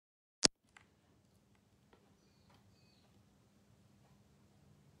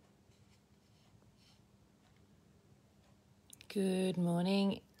Good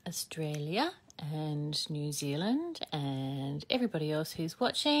morning, Australia and New Zealand and everybody else who's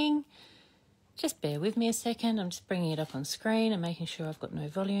watching. Just bear with me a second. I'm just bringing it up on screen and making sure I've got no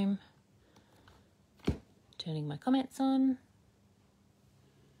volume. Turning my comments on.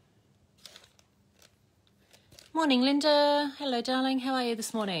 Morning, Linda. Hello, darling. How are you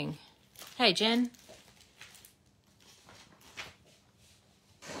this morning? Hey, Jen.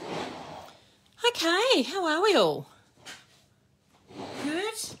 Okay, how are we all?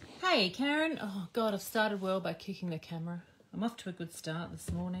 Good. Hey, Karen. Oh, God, I've started well by kicking the camera. I'm off to a good start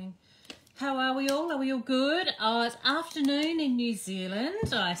this morning. How are we all? Are we all good? Oh, it's afternoon in New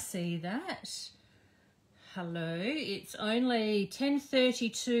Zealand. I see that. Hello. It's only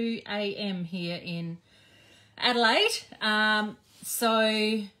 10:32 a.m. here in Adelaide.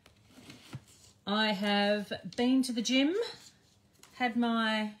 So I have been to the gym, had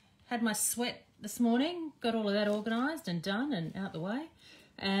my sweat this morning, got all of that organised and done and out the way,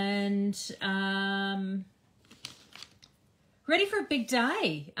 and ready for a big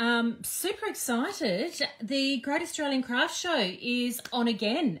day. Super excited. The Great Australian Craft Show is on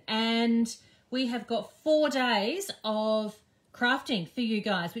again, and we have got 4 days of crafting for you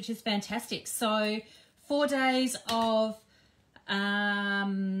guys, which is fantastic. So 4 days of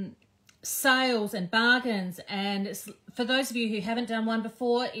sales and bargains, and it's, for those of you who haven't done one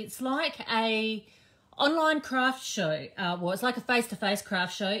before, it's like a online craft show. Well, it's like a face-to-face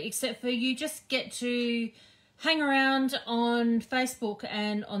craft show, except for you just get to hang around on Facebook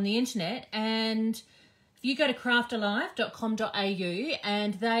and on the internet, and you go to crafterlive.com.au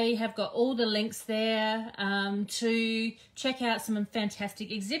and they have got all the links there to check out some fantastic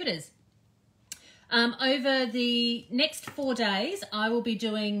exhibitors. Over the next 4 days, I will be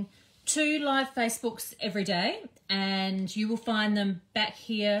doing 2 live Facebooks every day, and you will find them back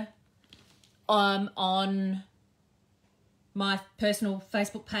here on my personal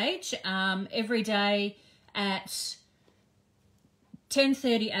Facebook page every day at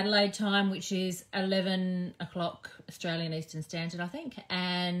 10:30 Adelaide time, which is 11 o'clock Australian Eastern Standard, I think,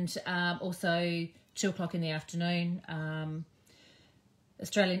 and also 2 o'clock in the afternoon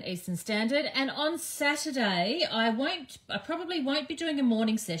Australian Eastern Standard. And on Saturday, I probably won't be doing a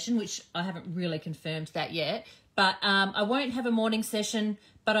morning session, which I haven't really confirmed that yet, but I won't have a morning session,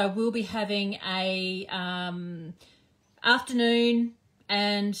 but I will be having a afternoon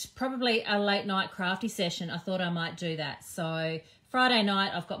and probably a late night crafty session. I thought I might do that. So Friday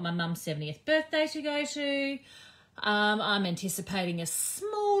night, I've got my mum's 70th birthday to go to. I'm anticipating a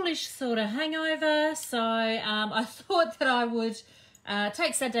smallish sort of hangover, so I thought that I would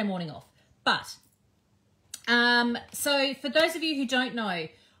take Saturday morning off. But so for those of you who don't know,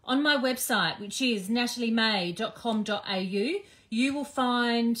 on my website, which is nataliemay.com.au, you will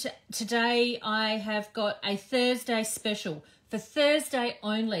find today I have got a Thursday special. For Thursday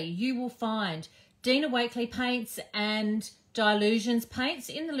only, you will find Dina Wakeley paints and Dilutions paints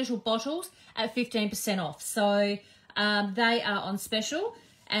in the little bottles at 15% off. So they are on special.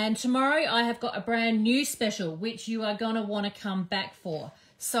 And tomorrow I have got a brand new special, which you are going to want to come back for.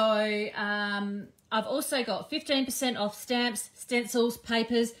 So I've also got 15% off stamps, stencils,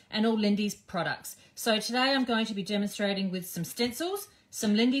 papers, and all Lindys products. So today I'm going to be demonstrating with some stencils,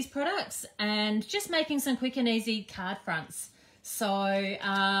 some Lindys products, and just making some quick and easy card fronts. So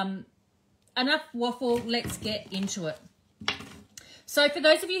enough waffle, let's get into it. So for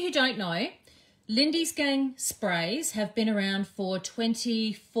those of you who don't know, Lindys Gang sprays have been around for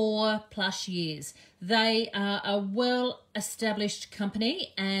 24 plus years. They are a well-established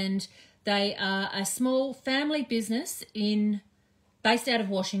company, and they are a small family business based out of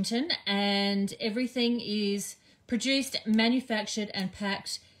Washington, and everything is produced, manufactured and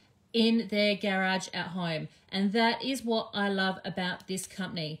packed in their garage at home. And that is what I love about this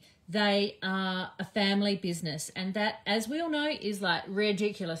company. They are a family business, and that, as we all know, is like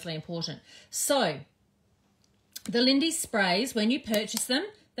ridiculously important. So the Lindys sprays, when you purchase them,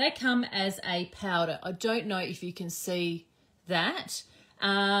 they come as a powder. I don't know if you can see that,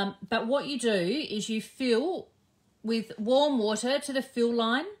 but what you do is you fill with warm water to the fill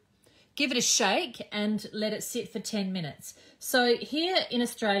line, give it a shake and let it sit for 10 minutes. So here in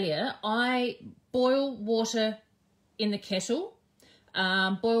Australia, I boil water in the kettle,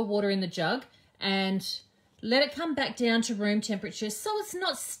 boil water in the jug, and let it come back down to room temperature so it's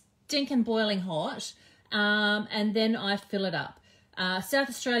not stinking boiling hot, and then I fill it up. South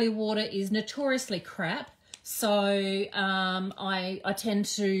Australia water is notoriously crap, so I tend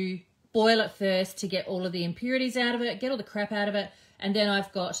to boil it first to get all of the impurities out of it, get all the crap out of it, and then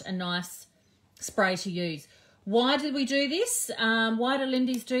I've got a nice spray to use. Why did we do this? Why do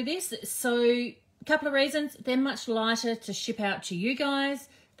Lindys do this? So A couple of reasons. They're much lighter to ship out to you guys.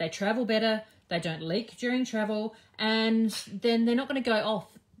 They travel better. They don't leak during travel. And then they're not going to go off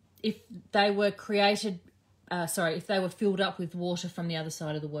if they were created, if they were filled up with water from the other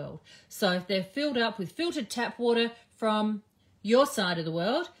side of the world. So if they're filled up with filtered tap water from your side of the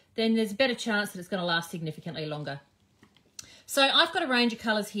world, then there's a better chance that it's going to last significantly longer. So I've got a range of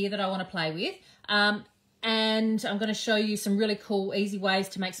colours here that I want to play with. And I'm going to show you some really cool, easy ways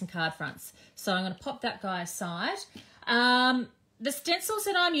to make some card fronts. So I'm going to pop that guy aside. The stencils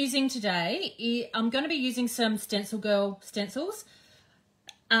that I'm using today, I'm going to be using some Stencil Girl stencils.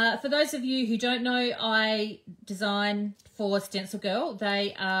 For those of you who don't know, I design for Stencil Girl.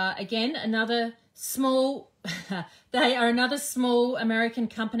 They are, again, another small, they are another small American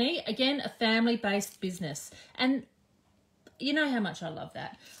company. Again, a family-based business. And you know how much I love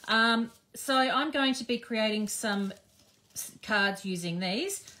that. So I'm going to be creating some cards using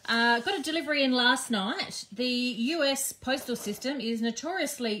these. Got a delivery in last night. The US postal system is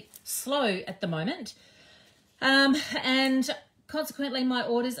notoriously slow at the moment. And consequently, my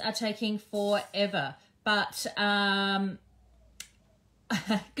orders are taking forever. But,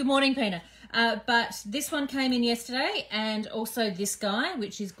 good morning, Pina. But this one came in yesterday, and also this guy,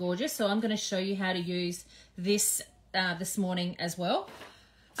 which is gorgeous. So I'm going to show you how to use this this morning as well.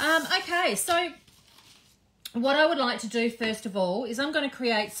 Okay, so what I would like to do first of all is I'm going to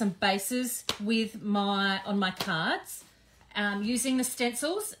create some bases with on my cards using the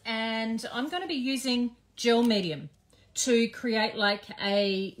stencils, and I'm going to be using gel medium to create like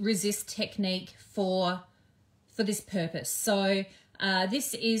a resist technique for this purpose. So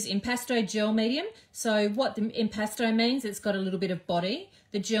this is impasto gel medium. So what the impasto means, it's got a little bit of body.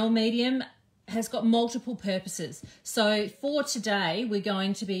 The gel medium has got multiple purposes. So for today, we're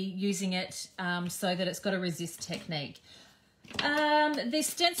going to be using it so that it's got a resist technique. The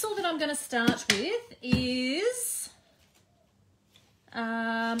stencil that I'm going to start with is,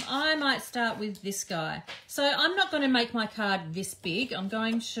 I might start with this guy. So I'm not going to make my card this big.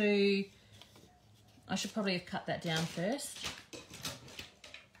 I should probably have cut that down first.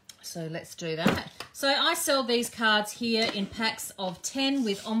 So let's do that. So I sell these cards here in packs of 10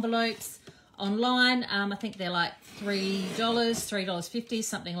 with envelopes online. I think they're like $3, $3.50,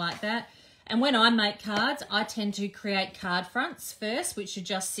 something like that. And when I make cards, I tend to create card fronts first, which are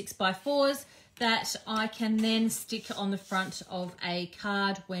just 6x4s that I can then stick on the front of a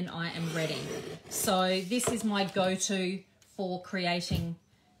card when I am ready. So this is my go-to for creating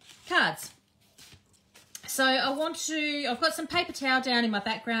cards. So I've got some paper towel down in my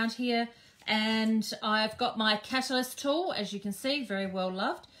background here, and I've got my catalyst tool, as you can see, very well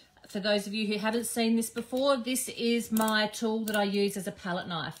loved. For those of you who haven't seen this before, this is my tool that I use as a palette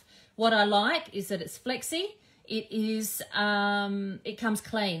knife. What I like is that it's flexy. It comes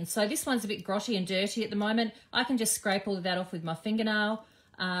clean. So this one's a bit grotty and dirty at the moment. I can just scrape all of that off with my fingernail,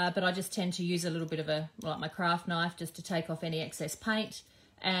 but I just tend to use a little bit of my craft knife just to take off any excess paint,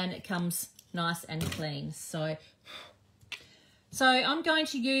 and it comes nice and clean. So I'm going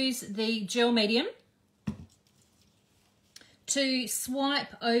to use the gel medium to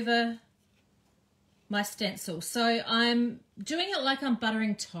swipe over my stencil. So I'm doing it like I'm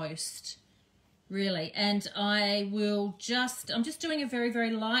buttering toast, really. And I'm just doing a very,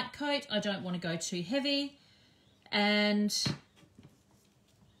 very light coat. I don't want to go too heavy. And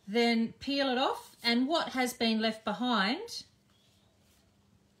then peel it off. And what has been left behind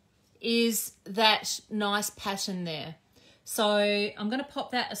is that nice pattern there. So I'm going to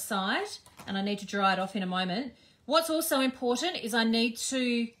pop that aside, and I need to dry it off in a moment. What's also important is I need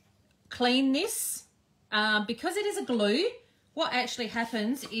to clean this because it is a glue. What actually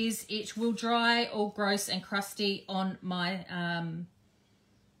happens is it will dry all gross and crusty on my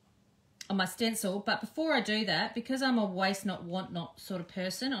stencil. But before I do that, because I'm a waste not, want not sort of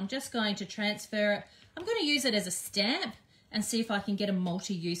person, I'm just going to transfer it. I'm going to use it as a stamp and see if I can get a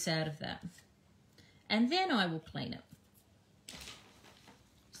multi-use out of that. And then I will clean it.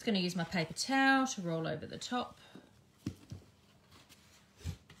 Just going to use my paper towel to roll over the top.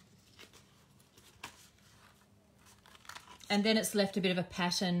 And then it's left a bit of a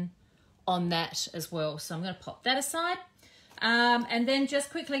pattern on that as well. So I'm going to pop that aside. And then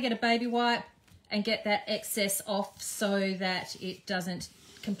just quickly get a baby wipe and get that excess off so that it doesn't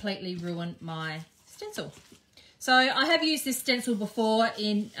completely ruin my stencil. So I have used this stencil before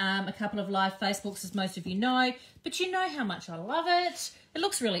in a couple of live Facebooks, as most of you know, but you know how much I love it. It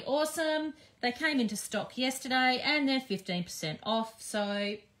looks really awesome. They came into stock yesterday and they're 15% off.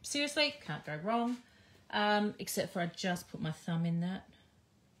 So seriously, can't go wrong. Except for I just put my thumb in that.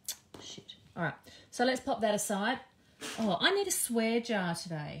 Shit. All right, so let's pop that aside. Oh, I need a swear jar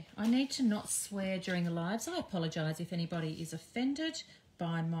today. I need to not swear during the lives. I apologise if anybody is offended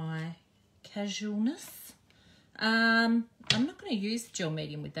by my casualness. I'm not going to use the gel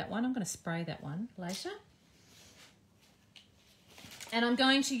medium with that one. I'm going to spray that one later. And I'm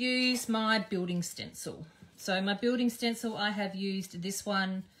going to use my building stencil. So my building stencil, I have used this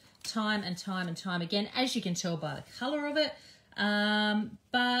one time and time and time again, as you can tell by the colour of it.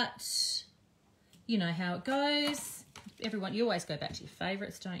 But you know how it goes. Everyone, you always go back to your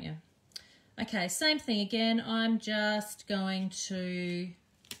favourites, don't you? Okay, same thing again. I'm just going to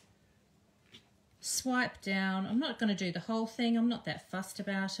swipe down. I'm not going to do the whole thing. I'm not that fussed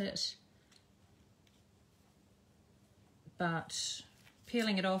about it. But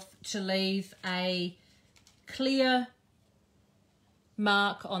peeling it off to leave a clear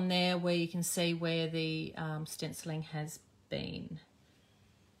mark on there where you can see where the stenciling has been.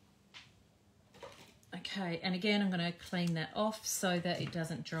 Okay, and again, I'm going to clean that off so that it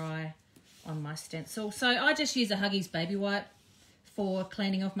doesn't dry on my stencil. So I just use a Huggies baby wipe for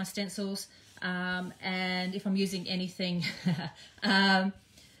cleaning off my stencils. And if I'm using anything,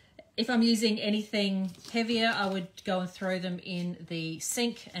 if I'm using anything heavier, I would go and throw them in the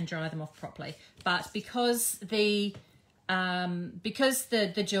sink and dry them off properly. But because the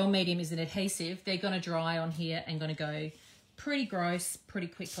gel medium is an adhesive, they're going to dry on here and going to go pretty gross pretty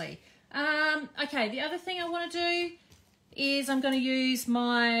quickly. Okay, the other thing I want to do is I'm going to use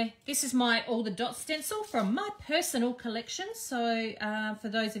this is my All the Dots stencil from my personal collection. So for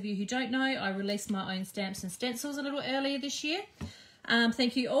those of you who don't know, I released my own stamps and stencils a little earlier this year.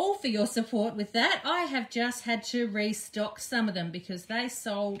 Thank you all for your support with that. I have just had to restock some of them because they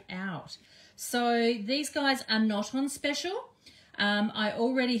sold out. So these guys are not on special. I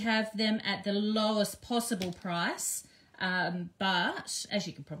already have them at the lowest possible price. But as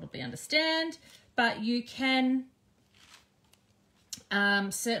you can probably understand, but you can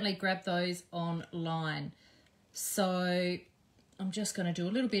certainly grab those online. So I'm just going to do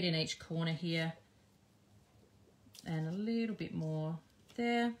a little bit in each corner here and a little bit more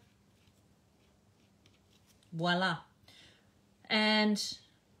there. Voila. And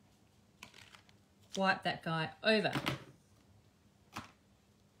wipe that guy over.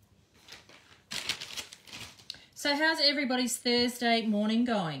 So how's everybody's Thursday morning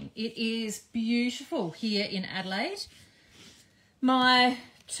going? It is beautiful here in Adelaide. My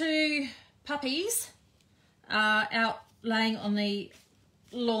two puppies are out laying on the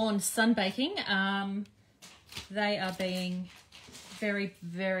lawn sunbaking. They are being very,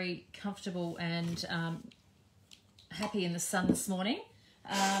 very comfortable and happy in the sun this morning.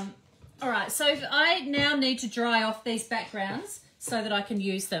 All right, so I now need to dry off these backgrounds so that I can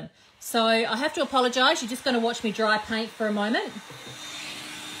use them. So I have to apologise, you're just going to watch me dry paint for a moment.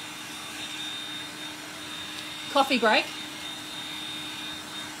 Coffee break.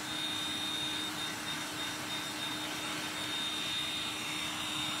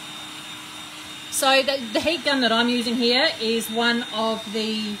 So the heat gun that I'm using here is one of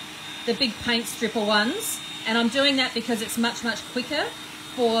the big paint stripper ones, and I'm doing that because it's much, much quicker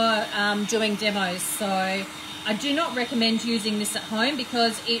for doing demos. So I do not recommend using this at home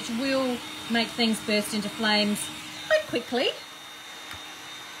because it will make things burst into flames quite quickly.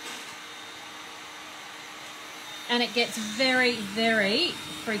 And it gets very, very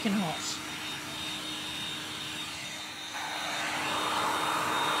freaking hot.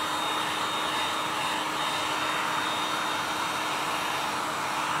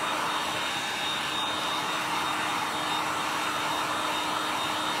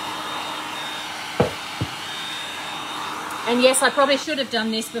 And yes, I probably should have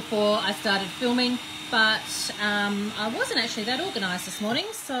done this before I started filming, but I wasn't actually that organised this morning.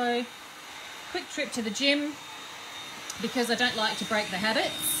 So quick trip to the gym because I don't like to break the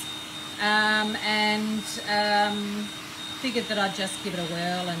habits, and figured that I'd just give it a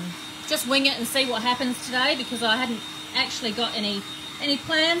whirl and just wing it and see what happens today, because I hadn't actually got any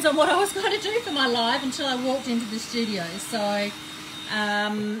plans on what I was going to do for my live until I walked into the studio. So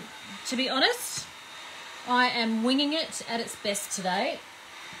to be honest, I am winging it at its best today.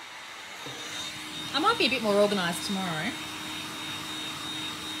 I might be a bit more organised tomorrow.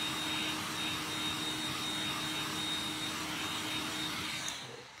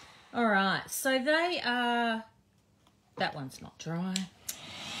 All right, so they are, that one's not dry.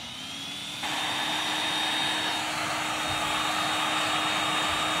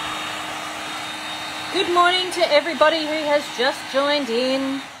 Good morning to everybody who has just joined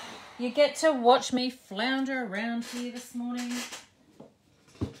in. You get to watch me flounder around here this morning.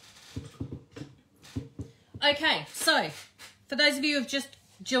 Okay, so for those of you who have just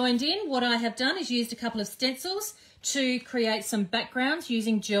joined in, what I have done is used a couple of stencils to create some backgrounds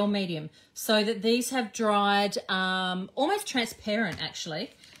using gel medium, so that these have dried almost transparent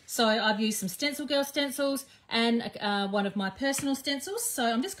actually. So I've used some Stencil Girl stencils and one of my personal stencils. So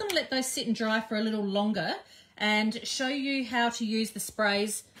I'm just going to let those sit and dry for a little longer and show you how to use the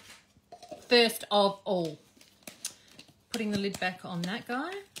sprays first of all. Putting the lid back on that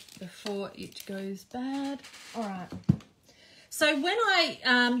guy before it goes bad. All right. So when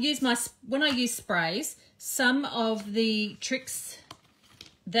I use sprays, some of the tricks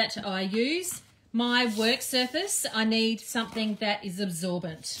that I use, my work surface, I need something that is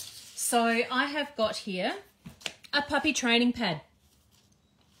absorbent. So I have got here a puppy training pad.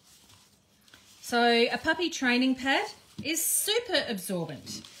 So a puppy training pad is super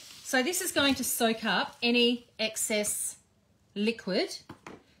absorbent. So this is going to soak up any excess liquid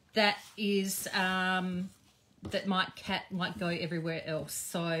that is that might go everywhere else.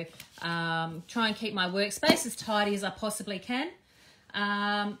 So try and keep my workspace as tidy as I possibly can.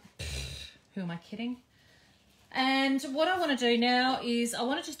 Who am I kidding? And what I want to do now is I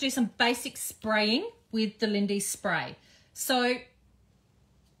want to just do some basic spraying with the Lindys spray. So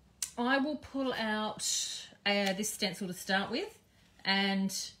I will pull out this stencil to start with,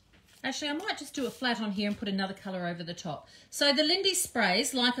 and actually I might just do it flat on here and put another colour over the top. So the Lindys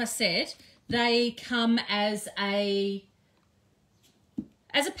sprays, like I said, they come as a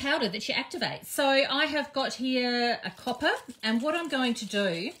powder that you activate. So I have got here a copper, and what I'm going to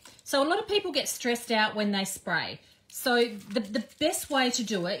do, so a lot of people get stressed out when they spray. So the best way to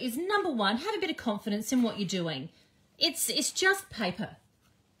do it is, number one, have a bit of confidence in what you're doing. It's just paper.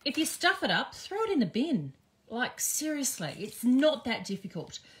 If you stuff it up, throw it in the bin. Like, seriously, it's not that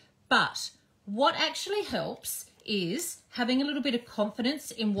difficult. But what actually helps is having a little bit of confidence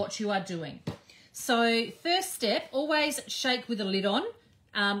in what you are doing. So first step, always shake with a lid on.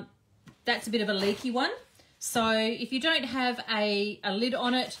 That's a bit of a leaky one. So if you don't have a lid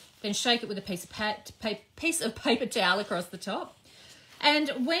on it, then shake it with a piece of paper towel across the top. And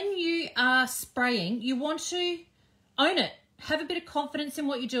when you are spraying, you want to own it. Have a bit of confidence in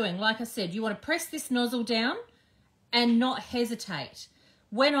what you're doing. Like I said, you want to press this nozzle down and not hesitate.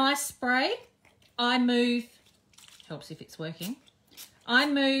 When I spray, I move, helps if it's working, I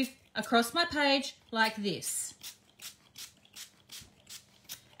move across my page like this.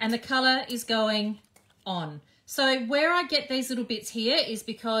 And the colour is going on. So where I get these little bits here is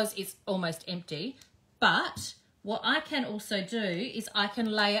because it's almost empty, but what I can also do is I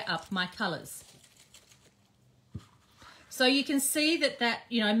can layer up my colours. So you can see that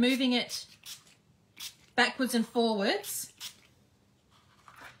you know, moving it backwards and forwards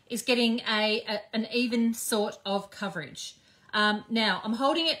is getting an even sort of coverage. Now I'm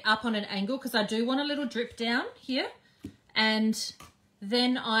holding it up on an angle because I do want a little drip down here, and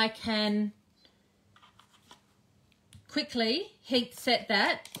then I can quickly heat set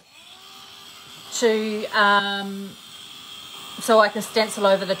that to so I can stencil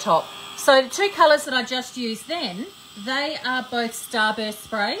over the top. So the two colours that I just used then, they are both Starburst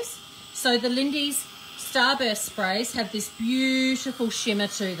sprays. So the Lindys Starburst sprays have this beautiful shimmer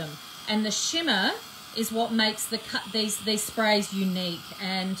to them, and the shimmer is what makes these sprays unique,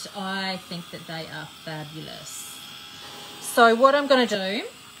 and I think that they are fabulous. So what I'm going to do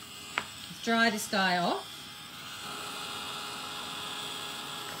is dry this guy off.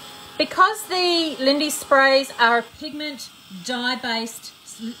 Because the Lindys sprays are a pigment dye-based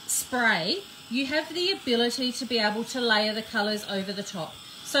spray, you have the ability to be able to layer the colours over the top.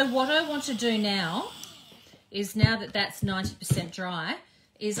 So what I want to do now is, now that that's 90% dry,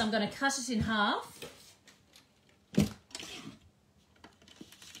 is I'm going to cut it in half.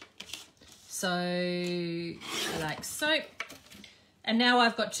 So, like so. And now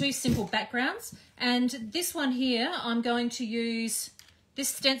I've got two simple backgrounds. And this one here, I'm going to use this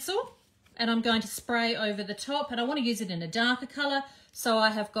stencil and I'm going to spray over the top, and I want to use it in a darker colour. So I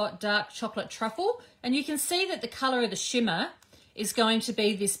have got dark chocolate truffle, and you can see that the colour of the shimmer is going to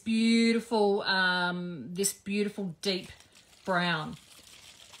be this beautiful deep brown.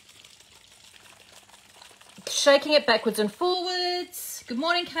 Shaking it backwards and forwards. Good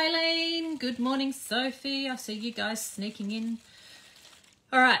morning, Kayleen. Good morning, Sophie. I see you guys sneaking in.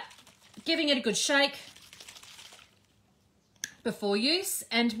 All right, giving it a good shake before use.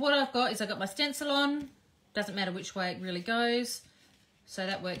 And what I've got is I've got my stencil on. Doesn't matter which way it really goes. So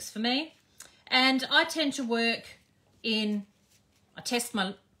that works for me. And I tend to work in, I test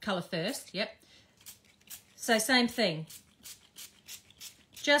my colour first, yep. So same thing.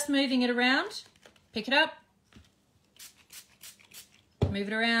 Just moving it around, pick it up, move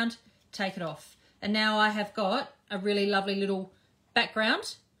it around, take it off. And now I have got a really lovely little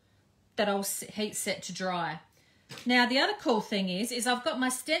background that I'll heat set to dry. Now, the other cool thing is I've got my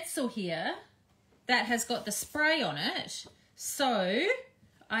stencil here that has got the spray on it, so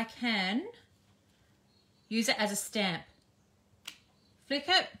I can use it as a stamp. Flick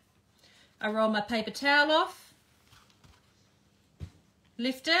it, I roll my paper towel off,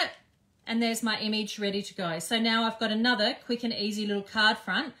 lift it, and there's my image ready to go. So now I've got another quick and easy little card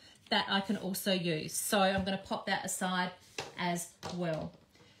front that I can also use. So I'm going to pop that aside as well.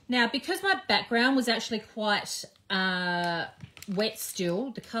 Now, because my background was actually quite wet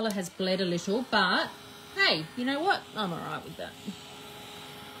still, the colour has bled a little, but hey, you know what? I'm all right with that.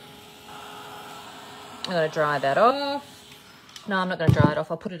 I'm going to dry that off. No, I'm not going to dry it off.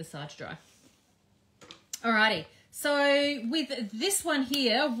 I'll put it aside to dry. Alrighty. So with this one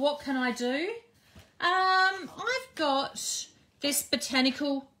here, what can I do? I've got this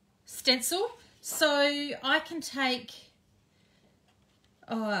botanical stencil. So I can take,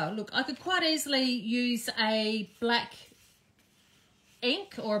 oh look, I could quite easily use a black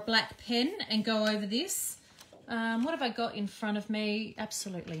ink or a black pen and go over this. What have I got in front of me?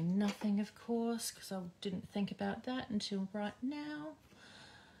 Absolutely nothing, of course, because I didn't think about that until right now.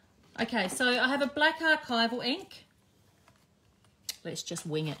 Okay, so I have a black archival ink. Let's just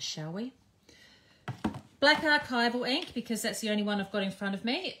wing it, shall we? Black archival ink, because that's the only one I've got in front of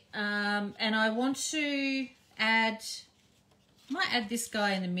me. And I want to add, might add this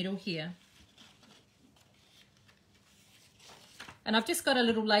guy in the middle here. And I've just got a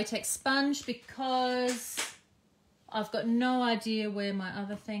little latex sponge because I've got no idea where my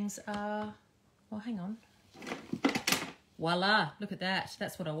other things are. Well, hang on. Voila, look at that.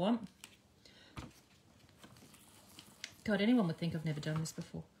 That's what I want. God, anyone would think I've never done this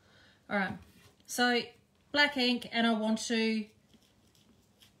before. All right, so black ink, and I want to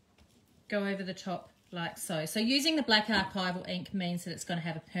go over the top like so. So using the black archival ink means that it's going to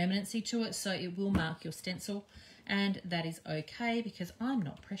have a permanency to it, so it will mark your stencil, and that is okay because I'm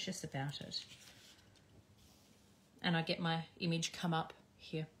not precious about it. And I get my image come up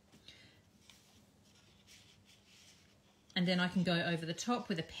here. And then I can go over the top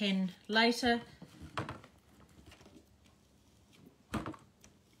with a pen later.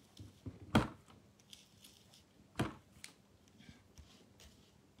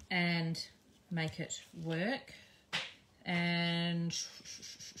 And make it work. And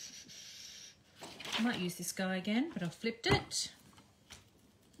I might use this guy again, but I've flipped it.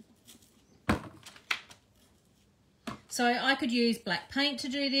 So I could use black paint to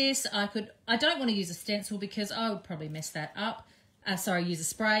do this. I don't want to use a stencil because I would probably mess that up. Use a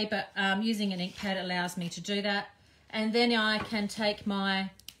spray, but using an ink pad allows me to do that. And then I can take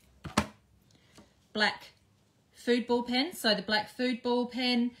my black food ball pen, so the black food ball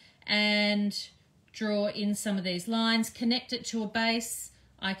pen, and draw in some of these lines, connect it to a base.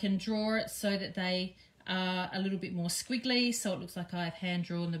 I can draw it so that they are a little bit more squiggly, so it looks like I've hand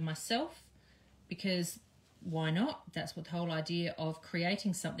drawn them myself, because why not? That's what the whole idea of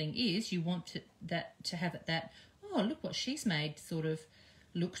creating something is. You want to have it that, oh, look what she's made sort of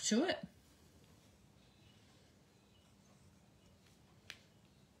look to it.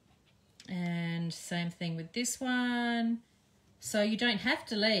 And same thing with this one. So you don't have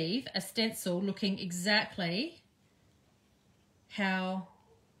to leave a stencil looking exactly how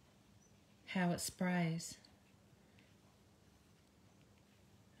it sprays.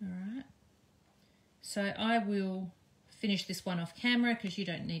 All right. So I will finish this one off camera because you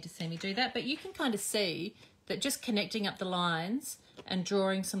don't need to see me do that, but you can kind of see that just connecting up the lines and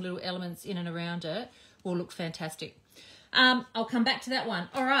drawing some little elements in and around it will look fantastic. I'll come back to that one.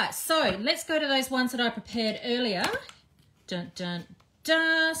 All right, so let's go to those ones that I prepared earlier. Dun, dun,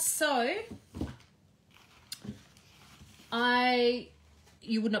 dun. So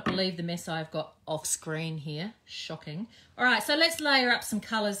you would not believe the mess I've got off screen here. Shocking. All right, so let's layer up some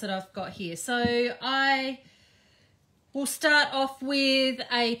colors that I've got here. So I will start off with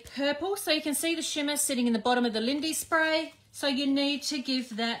a purple. So you can see the shimmer sitting in the bottom of the Lindys spray. So you need to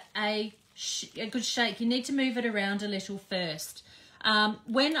give that a good shake. You need to move it around a little first.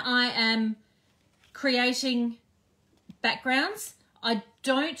 When I am creating backgrounds, I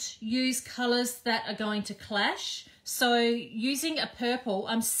don't use colors that are going to clash. So using a purple,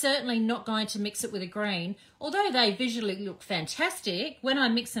 I'm certainly not going to mix it with a green. Although they visually look fantastic, when I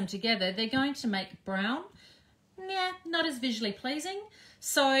mix them together, they're going to make brown. Yeah, not as visually pleasing.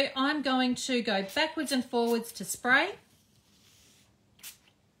 So I'm going to go backwards and forwards to spray.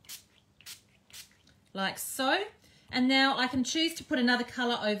 Like so. And now I can choose to put another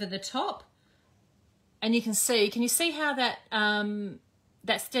color over the top. And you can you see how that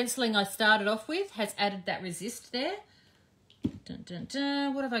that stenciling I started off with has added that resist there? Dun, dun,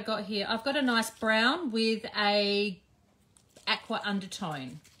 dun. What have I got here? I've got a nice brown with a aqua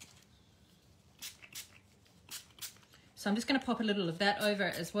undertone. So I'm just going to pop a little of that over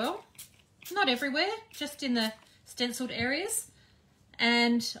it as well. Not everywhere, just in the stenciled areas.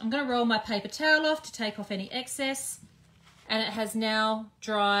 And I'm going to roll my paper towel off to take off any excess. And it has now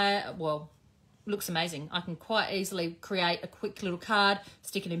dry, well, looks amazing. I can quite easily create a quick little card,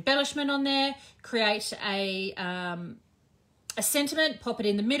 stick an embellishment on there, create a sentiment, pop it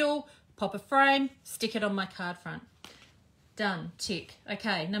in the middle, pop a frame, stick it on my card front. Done, tick.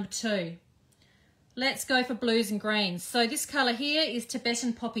 Okay, number 2. Let's go for blues and greens. So this colour here is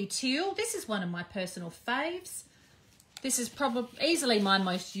Tibetan Poppy Teal. This is one of my personal faves. This is probably easily my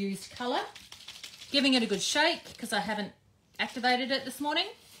most used colour. Giving it a good shake because I haven't activated it this morning.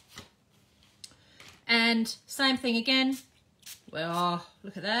 And same thing again. Well,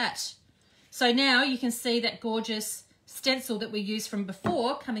 look at that. So now you can see that gorgeous stencil that we used from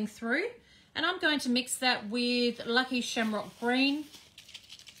before coming through. And I'm going to mix that with Lucky Shamrock Green.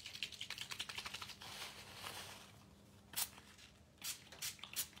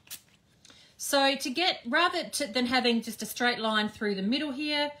 So to get, than having just a straight line through the middle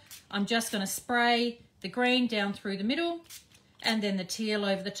here, I'm just going to spray the green down through the middle and then the teal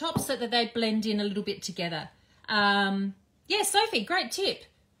over the top so that they blend in a little bit together. Yeah, Sophie, great tip.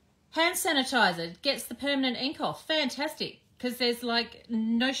 Hand sanitizer gets the permanent ink off. Fantastic, because there's like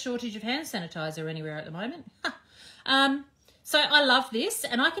no shortage of hand sanitizer anywhere at the moment. So I love this,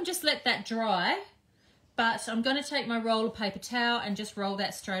 and I can just let that dry, but I'm going to take my roll of paper towel and just roll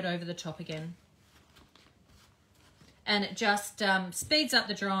that straight over the top again. And it just speeds up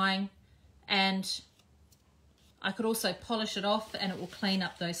the drying, and I could also polish it off and it will clean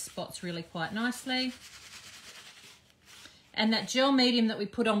up those spots really quite nicely. And that gel medium that we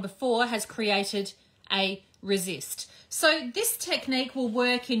put on before has created a resist. So this technique will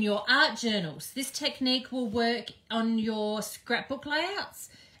work in your art journals. This technique will work on your scrapbook layouts.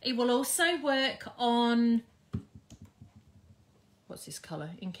 It will also work on, what's this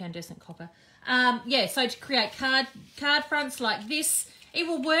colour? Incandescent copper. Yeah, so to create card fronts like this, it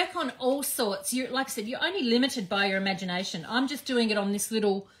will work on all sorts. Like I said, you're only limited by your imagination. I'm just doing it on these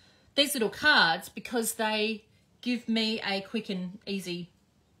little cards because they give me a quick and easy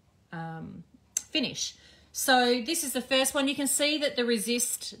finish. So this is the first one. You can see that the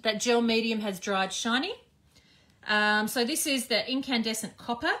resist, that gel medium has dried shiny. So this is the incandescent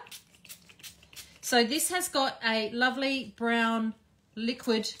copper. So this has got a lovely brown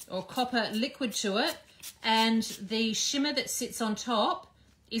liquid or copper liquid to it, and the shimmer that sits on top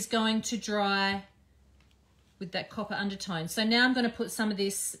is going to dry with that copper undertone. So now I'm going to put some of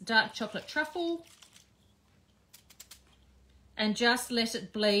this dark chocolate truffle and just let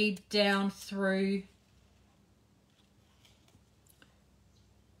it bleed down through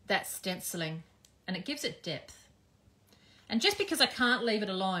that stenciling, and it gives it depth. And just because I can't leave it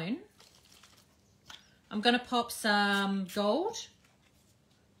alone, I'm going to pop some gold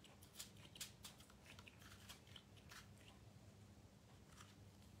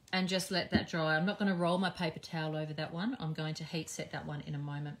and just let that dry. I'm not going to roll my paper towel over that one. I'm going to heat set that one in a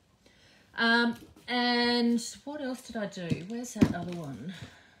moment. And what else did I do? Where's that other one?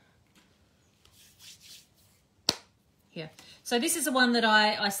 Here. So this is the one that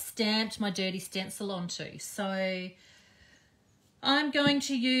I stamped my dirty stencil onto. So I'm going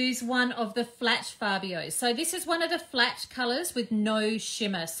to use one of the flat Fabios. So this is one of the flat colours with no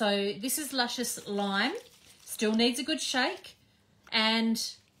shimmer. So this is Luscious Lime. Still needs a good shake. And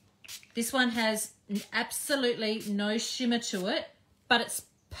this one has absolutely no shimmer to it, but it's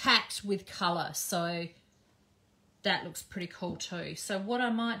packed with colour. So that looks pretty cool too. So what I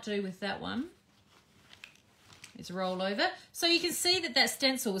might do with that one is roll over. So you can see that that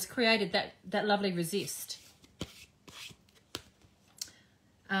stencil has created that lovely resist.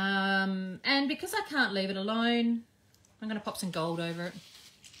 And because I can't leave it alone, I'm going to pop some gold over it.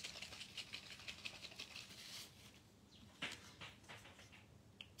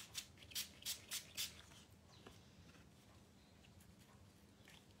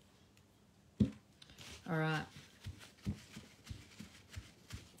 All right.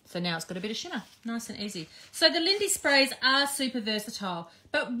 So now it's got a bit of shimmer, nice and easy. So the Lindys sprays are super versatile,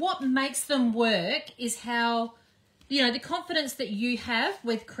 but what makes them work is how, you know, the confidence that you have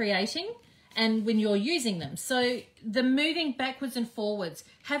with creating and when you're using them. So the moving backwards and forwards,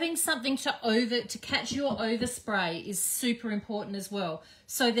 having something to catch your overspray is super important as well.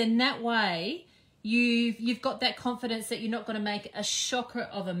 So then that way you've got that confidence that you're not going to make a shocker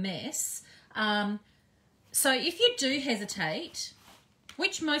of a mess. So if you do hesitate,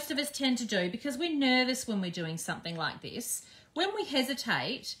 which most of us tend to do because we're nervous when we're doing something like this. When we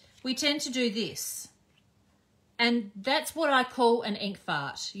hesitate, we tend to do this. And that's what I call an ink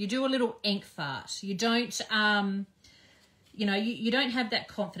fart. You do a little ink fart. You don't, you know, you don't have that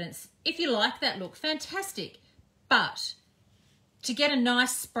confidence. If you like that look, fantastic. But to get a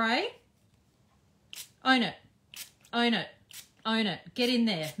nice spray, own it, own it, own it. Get in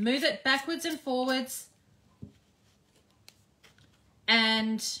there. Move it backwards and forwards.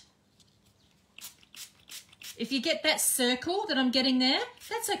 And if you get that circle that I'm getting there,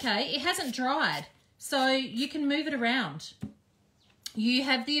 that's okay. It hasn't dried. So you can move it around. You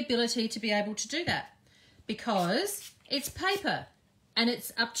have the ability to be able to do that because it's paper and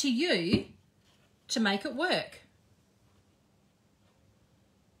it's up to you to make it work.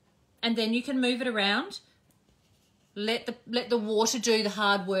 And then you can move it around. Let the water do the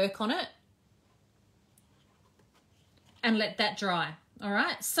hard work on it and let that dry. All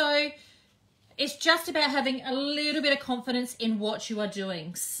right. So it's just about having a little bit of confidence in what you are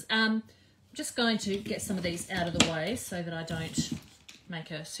doing. I'm just going to get some of these out of the way so that I don't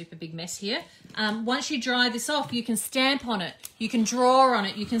make a super big mess here. Once you dry this off, you can stamp on it. You can draw on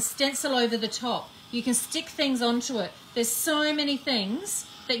it. You can stencil over the top. You can stick things onto it. There's so many things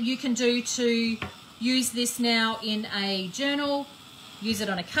that you can do to use this now in a journal, use it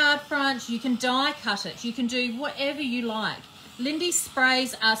on a card front. You can die cut it. You can do whatever you like. Lindys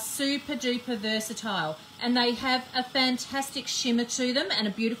sprays are super duper versatile and they have a fantastic shimmer to them and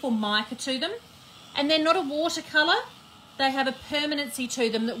a beautiful mica to them. And they're not a watercolour. They have a permanency to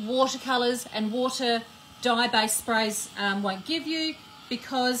them that watercolours and water dye-based sprays won't give you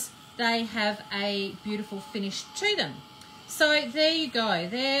because they have a beautiful finish to them. So there you go.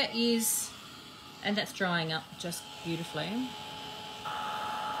 There is, and that's drying up just beautifully.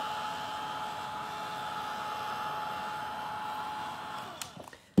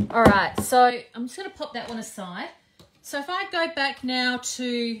 All right, so I'm just going to pop that one aside. So if I go back now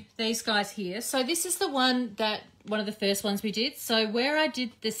to these guys here, so this is the one of the first ones we did. So where I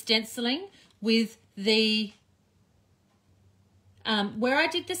did the stenciling with the,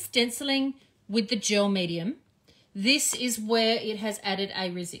 gel medium, this is where it has added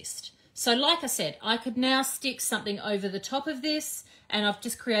a resist. So like I said, I could now stick something over the top of this and I've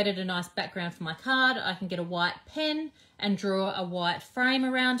just created a nice background for my card. I can get a white pen and draw a white frame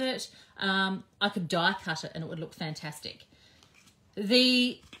around it. I could die cut it and it would look fantastic.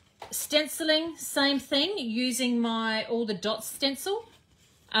 The stenciling, same thing, using my All the Dots stencil.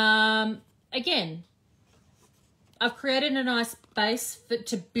 Again, I've created a nice base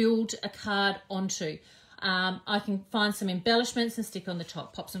to build a card onto. I can find some embellishments and stick on the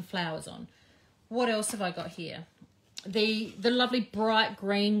top, pop some flowers on. What else have I got here? The lovely bright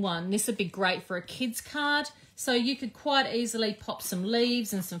green one. This would be great for a kid's card. So you could quite easily pop some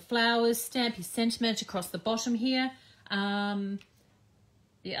leaves and some flowers, stamp your sentiment across the bottom here. The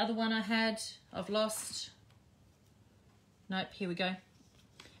other one I had, I've lost. Nope, here we go.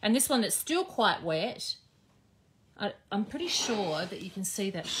 And this one that's still quite wet, I'm pretty sure that you can see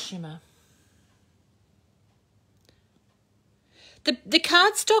that shimmer. The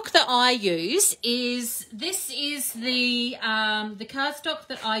cardstock that I use is, this is the cardstock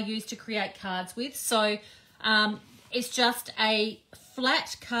that I use to create cards with. So it's just a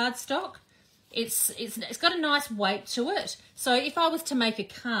flat cardstock. It's got a nice weight to it. So if I was to make a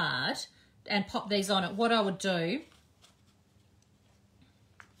card and pop these on it, what I would do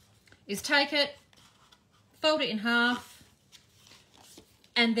is take it, fold it in half,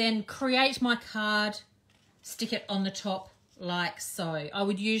 and then create my card, stick it on the top like so. I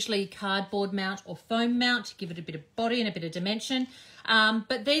would usually cardboard mount or foam mount to give it a bit of body and a bit of dimension.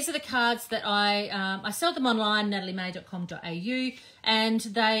 But these are the cards that I sell them online, nataliemay.com.au, and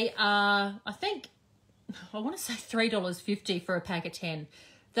they are, I think, I want to say $3.50 for a pack of 10.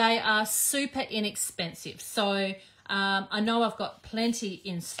 They are super inexpensive. So I know I've got plenty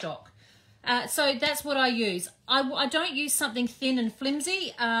in stock. So that's what I use. I don't use something thin and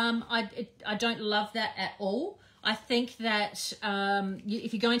flimsy. I don't love that at all. I think that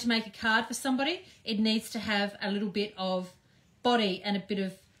if you're going to make a card for somebody, it needs to have a little bit of body and a bit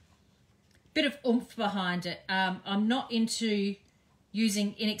of oomph behind it. I'm not into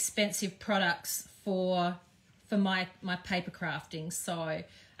using inexpensive products for my paper crafting. So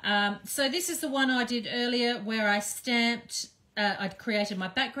so this is the one I did earlier where I stamped, I'd created my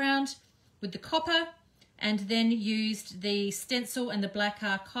background with the copper and then used the stencil and the black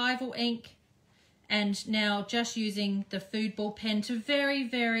archival ink, and now just using the food ball pen to very,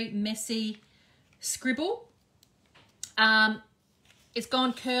 very messy scribble. It's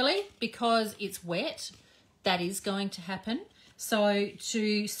gone curly because it's wet. That is going to happen. So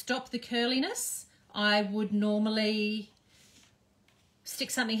to stop the curliness, I would normally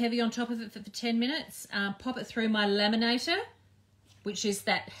stick something heavy on top of it for 10 minutes, pop it through my laminator, which is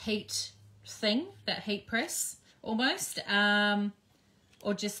that heat thing, that heat press almost,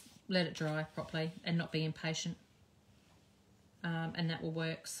 or just let it dry properly and not be impatient, and that will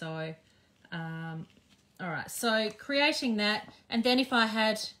work. So all right, so creating that, and then if I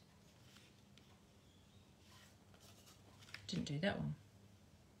had, didn't do that one.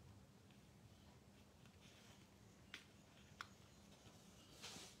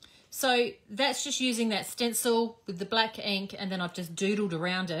 So that's just using that stencil with the black ink, and then I've just doodled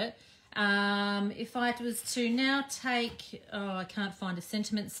around it. If I was to now take, oh, I can't find a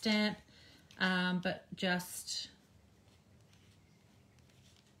sentiment stamp, but just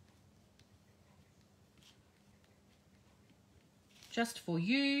for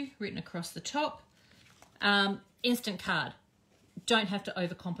you, written across the top. Instant card. Don't have to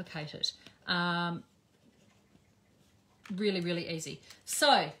overcomplicate it. Really, really easy.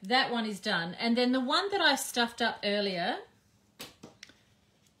 So that one is done. And then the one that I stuffed up earlier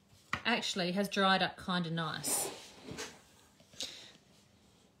actually has dried up kind of nice.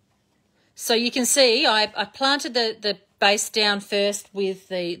 So you can see I planted the base down first with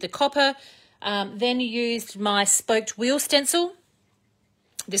the copper, then used my spoked wheel stencil,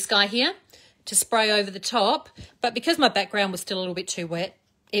 this guy here, to spray over the top, but because my background was still a little bit too wet,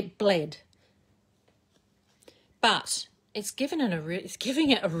 it bled. But it's giving it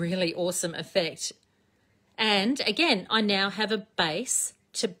a really awesome effect. And again, I now have a base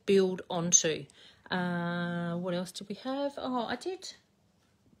to build onto. What else did we have? Oh, I did.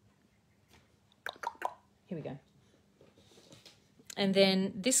 Here we go. And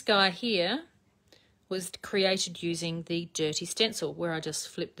then this guy here was created using the dirty stencil, where I just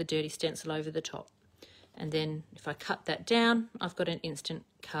flipped the dirty stencil over the top. And then if I cut that down, I've got an instant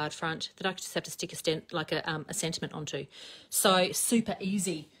card front that I just have to stick a sentiment onto. So super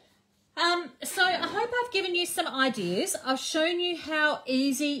easy. So I hope I've given you some ideas. I've shown you how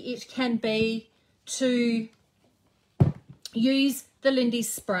easy it can be to use the Lindys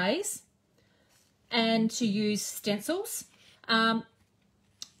sprays and to use stencils.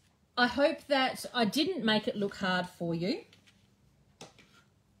 I hope that I didn't make it look hard for you.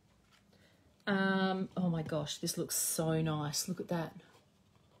 Oh my gosh, this looks so nice. Look at that.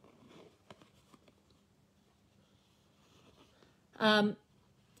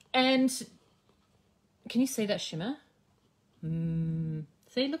 And can you see that shimmer?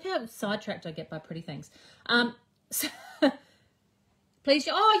 See, look how sidetracked I get by pretty things. So please,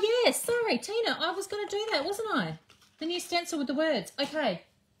 oh yes, sorry, Tina, I was going to do that, wasn't I? The new stencil with the words. Okay.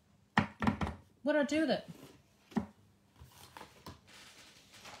 What did I do with it?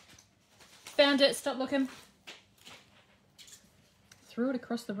 Found it, stop looking. Threw it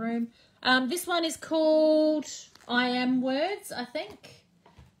across the room. This one is called I Am Words, I think.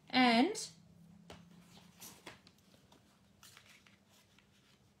 And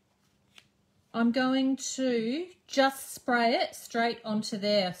I'm going to just spray it straight onto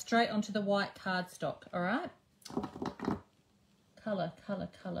there, straight onto the white cardstock, all right? Colour, colour,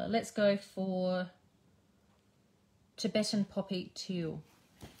 colour. Let's go for Tibetan Poppy Teal.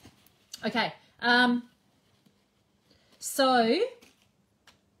 Okay, so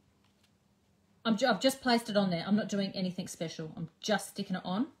I've just placed it on there. I'm not doing anything special. I'm just sticking it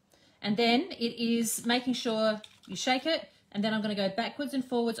on. And then it is making sure you shake it, and then I'm going to go backwards and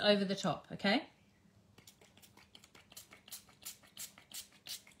forwards over the top, okay?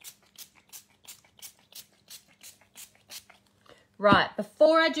 Right,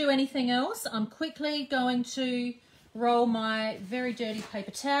 before I do anything else, I'm quickly going to roll my very dirty paper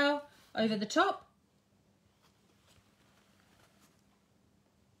towel over the top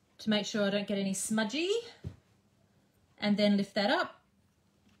to make sure I don't get any smudgy, and then lift that up,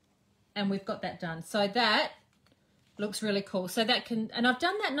 and we've got that done. So that looks really cool. So that can, and I've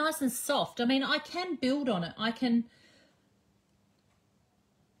done that nice and soft. I mean, I can build on it. I can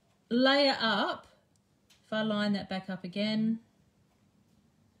layer up. If I line that back up again,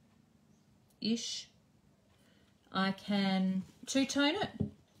 ish, I can two-tone it.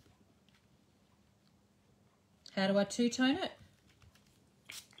 How do I two-tone it?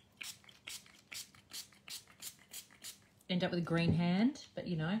 End up with a green hand, but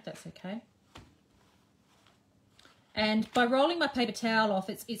you know, that's okay. And by rolling my paper towel off,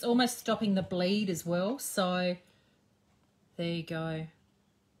 it's almost stopping the bleed as well. So there you go.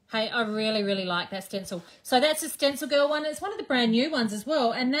 Hey, I really, really like that stencil. So that's a Stencil Girl one. It's one of the brand new ones as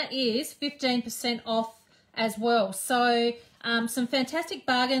well, and that is 15% off as well. So some fantastic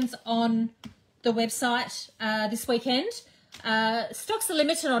bargains on the website this weekend. Stocks are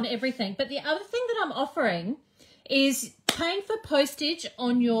limited on everything. But the other thing that I'm offering is paying for postage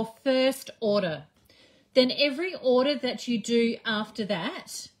on your first order. Then every order that you do after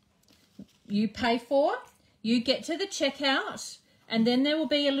that, you pay for, you get to the checkout, and then there will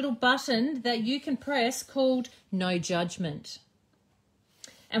be a little button that you can press called No Judgment.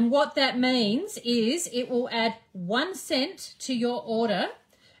 And what that means is it will add 1 cent to your order,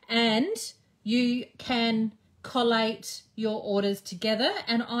 and you can collate your orders together,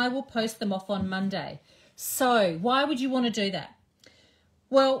 and I will post them off on Monday. So why would you want to do that?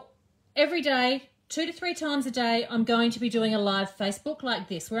 Well, every day, 2 to 3 times a day, I'm going to be doing a live Facebook like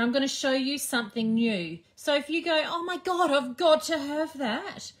this, where I'm going to show you something new. So if you go, oh my God, I've got to have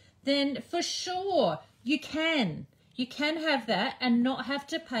that, then for sure you can. You can have that and not have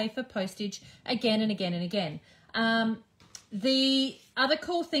to pay for postage again and again and again. The other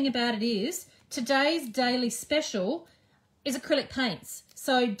cool thing about it is today's daily special is acrylic paints.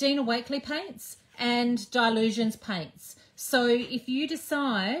 So Dina Wakley paints and Dilutions paints. So if you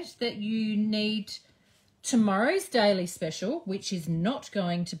decide that you need tomorrow's daily special, which is not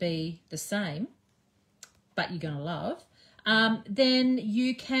going to be the same, but you're going to love, then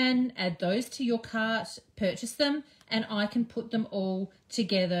you can add those to your cart, purchase them, and I can put them all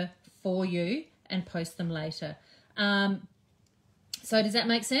together for you and post them later. So does that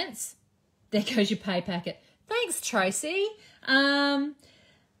make sense? There goes your pay packet. Thanks, Tracy. I'm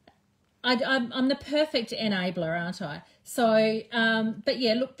the perfect enabler, aren't I? So, but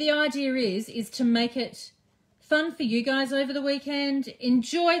yeah, look, the idea is to make it fun for you guys over the weekend.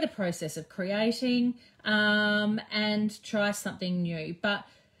 Enjoy the process of creating and try something new. But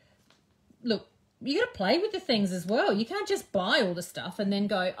look, you got to play with the things as well. You can't just buy all the stuff and then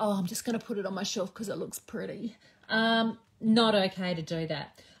go, oh, I'm just going to put it on my shelf because it looks pretty. Not okay to do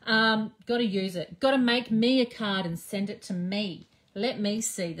that. Got to use it. Got to make me a card and send it to me. Let me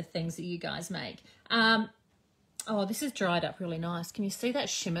see the things that you guys make. Oh, this is dried up really nice. Can you see that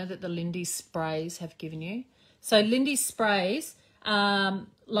shimmer that the Lindys sprays have given you? So Lindys sprays,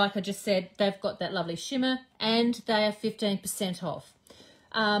 like I just said, they've got that lovely shimmer and they are 15% off.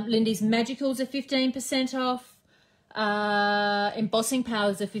 Lindys Magicals are 15% off. Embossing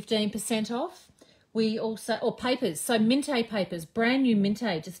powders are 15% off. We also, or papers, so Minte papers, brand new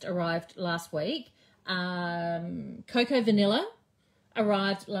Minte just arrived last week. Cocoa Vanilla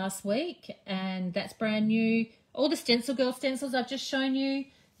arrived last week and that's brand new. All the Stencil Girl stencils I've just shown you,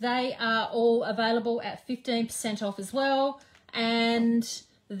 they are all available at 15% off as well. And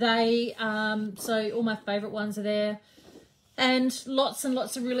they, so all my favourite ones are there. And lots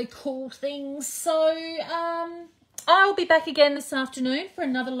of really cool things. So I'll be back again this afternoon for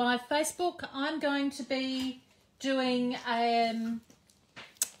another live Facebook. I'm going to be doing,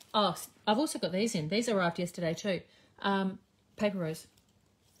 oh, I've also got these in. These arrived yesterday too. Paper Rose.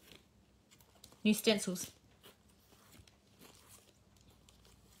 New stencils.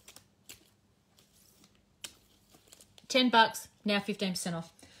 $10, now 15%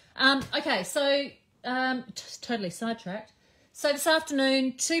 off. Okay, so just totally sidetracked. So this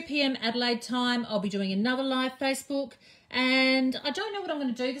afternoon, 2 p.m. Adelaide time, I'll be doing another live Facebook. And I don't know what I'm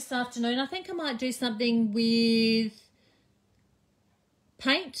going to do this afternoon. I think I might do something with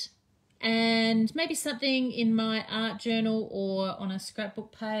paint and maybe something in my art journal or on a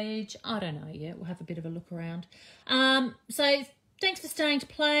scrapbook page. I don't know yet. We'll have a bit of a look around. So thanks for staying to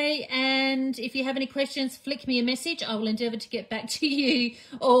play, and if you have any questions, flick me a message. I will endeavour to get back to you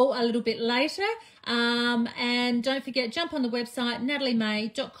all a little bit later. And don't forget, jump on the website,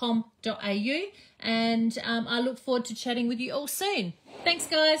 nataliemay.com.au, and I look forward to chatting with you all soon. Thanks,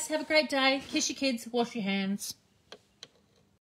 guys. Have a great day. Kiss your kids. Wash your hands.